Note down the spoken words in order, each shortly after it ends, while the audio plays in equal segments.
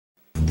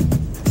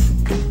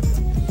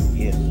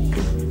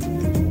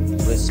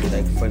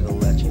Respect for the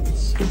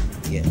legends.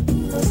 Yeah,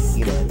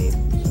 you know what I mean.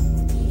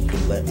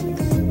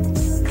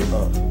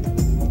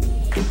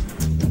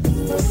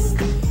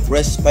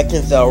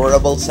 Respecting the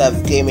rebels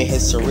have gaming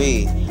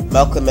history.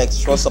 Malcolm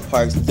X, Rosa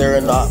Parks,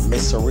 they're not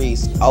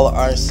mysteries. All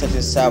our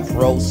ancestors have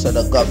rose to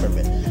the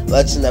government.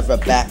 Let's never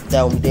back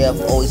down, they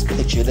have always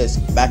pictured this.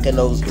 Back in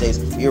those days,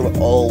 we were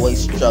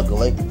always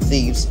struggling.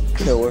 Thieves,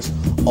 killers,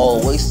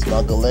 always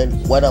smuggling.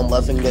 When I'm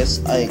loving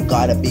this, I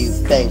gotta be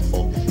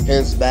thankful.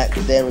 Here's back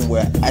then,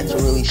 we're acting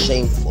really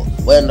shameful.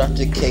 When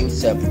Dr. King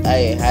said,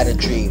 I had a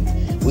dream.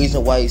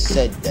 Reason why he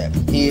said that,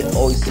 he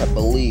always had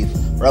belief.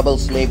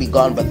 Rebels may be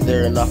gone, but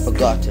they're not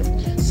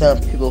forgotten. Some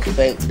people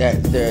think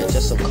that they're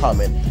just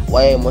uncommon.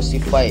 Why must you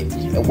fight,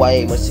 and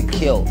why must you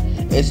kill?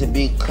 Is it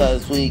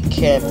because we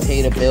can't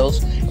pay the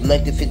bills? In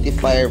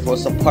 1955,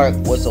 Rosa Parks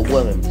was a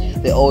woman.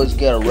 They always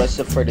get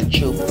arrested for the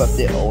truth, but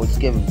they always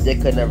give them. They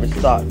could never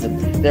stop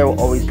them. They were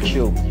always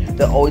true.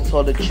 They always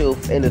told the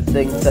truth in the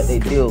things that they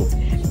do.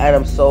 And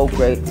I'm so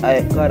great,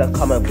 I got a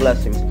common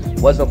blessings.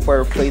 Wasn't for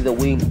afraid that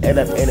we end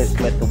up in a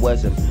Smith and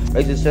Wesson.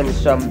 Racism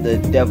is from the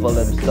devil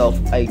himself.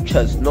 I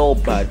trust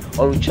nobody,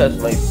 only trust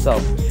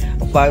myself.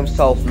 By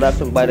himself,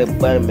 nothing but a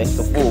bunny makes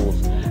the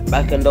fools.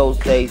 Back in those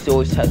days, they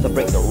always had to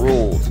break the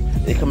rules.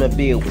 They come and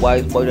be a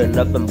wise boy, they're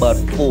nothing but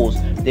fools.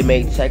 They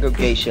made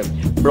segregation,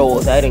 bro,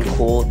 that ain't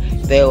cool.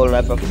 They will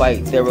never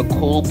fight, they were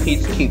cool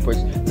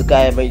peacekeepers. The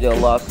guy made the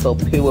law so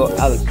people were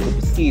Alex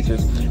with the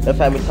skeezers. The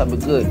family taught me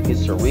good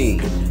history.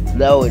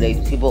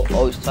 Nowadays, people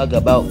always talk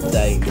about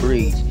dying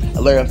breeds. I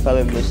learned from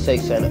my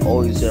mistakes and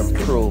always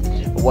improve.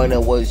 But when I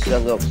was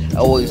younger, I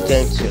always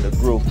danced to the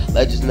groove.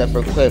 Legends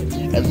never quit,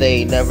 and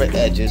they never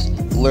edges.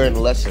 Learn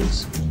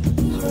lessons.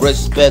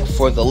 Respect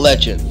for the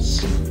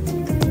legends.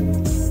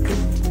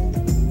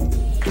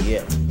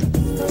 Yeah.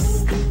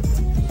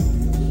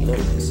 You know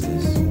what this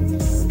is?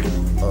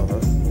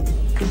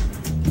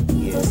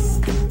 Yeah.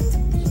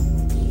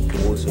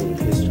 Wars in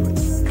history.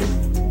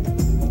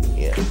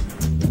 Yeah.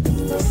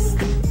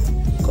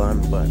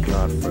 Gone but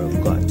not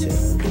forgotten.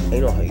 I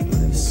know how you do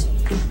this.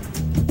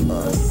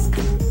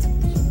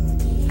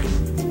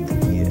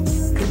 Yeah.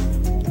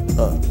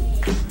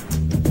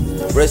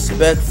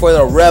 Respect for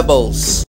the rebels.